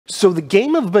So the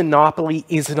game of Monopoly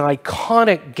is an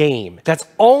iconic game that's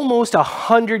almost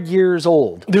 100 years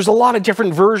old. There's a lot of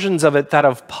different versions of it that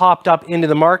have popped up into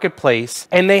the marketplace,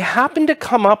 and they happen to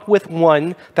come up with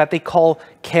one that they call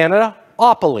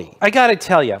Canada-Opoly. I gotta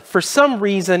tell you, for some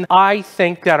reason, I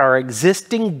think that our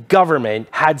existing government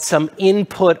had some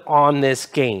input on this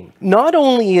game. Not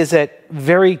only is it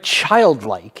very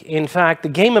childlike, in fact, the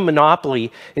game of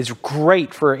Monopoly is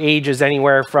great for ages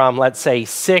anywhere from, let's say,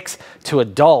 6 to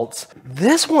adults.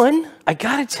 This one, I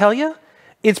gotta tell you,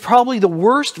 it's probably the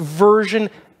worst version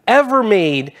ever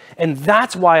made, and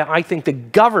that's why I think the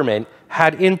government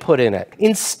had input in it.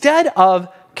 Instead of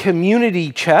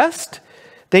community chest,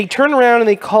 they turn around and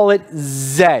they call it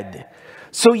Z.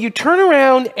 So you turn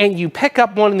around and you pick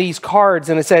up one of these cards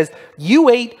and it says, you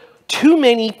ate too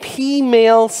many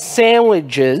P-mail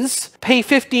sandwiches, pay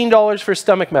 $15 for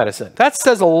stomach medicine. That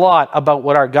says a lot about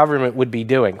what our government would be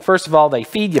doing. First of all, they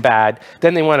feed you bad,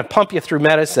 then they want to pump you through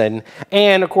medicine,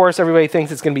 and of course everybody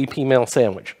thinks it's going to be P-mail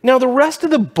sandwich. Now the rest of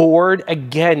the board,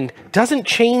 again, doesn't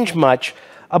change much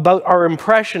about our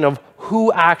impression of who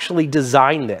actually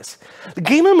designed this. The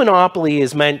game of Monopoly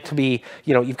is meant to be,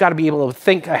 you've got to be able to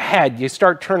think ahead. You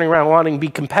start turning around wanting to be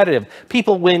competitive.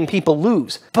 People win, people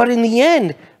lose. But in the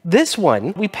end, this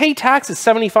one, we pay taxes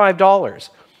 $75.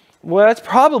 Well, that's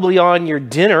probably on your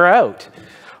dinner out.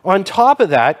 On top of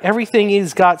that, everything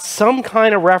has got some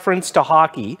kind of reference to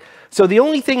hockey. So the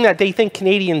only thing that they think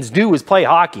Canadians do is play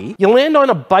hockey. You land on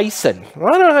a bison. I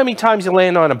don't know how many times you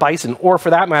land on a bison, or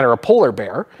for that matter, a polar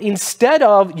bear. Instead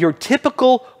of your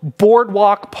typical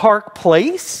boardwalk park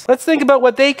place, let's think about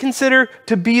what they consider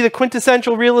to be the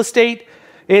quintessential real estate.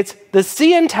 It's the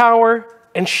CN Tower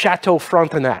and Chateau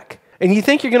Frontenac. And you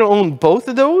think you're going to own both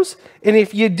of those? And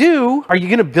if you do, are you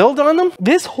going to build on them?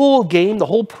 This whole game, the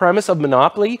whole premise of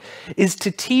Monopoly, is to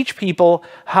teach people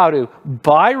how to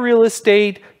buy real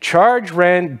estate, charge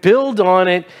rent, build on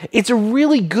it. It's a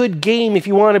really good game if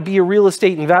you want to be a real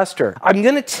estate investor. I'm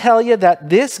going to tell you that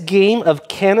this game of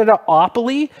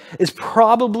Canada-Opoly is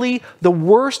probably the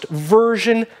worst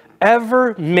version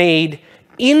ever made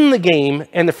in the game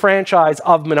and the franchise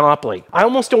of Monopoly. I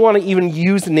almost don't want to even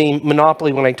use the name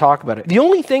Monopoly when I talk about it. The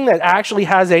only thing that actually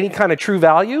has any kind of true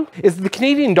value is the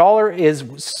Canadian dollar is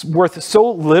worth so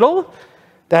little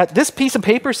that this piece of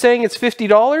paper saying it's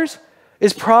 $50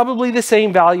 is probably the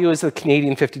same value as the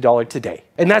Canadian $50 today.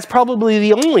 And that's probably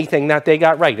the only thing that they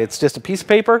got right. It's just a piece of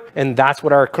paper, and that's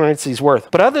what our currency is worth.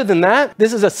 But other than that,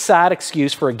 this is a sad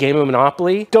excuse for a game of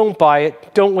Monopoly. Don't buy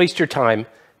it. Don't waste your time.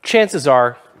 Chances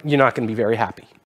are, you're not going to be very happy.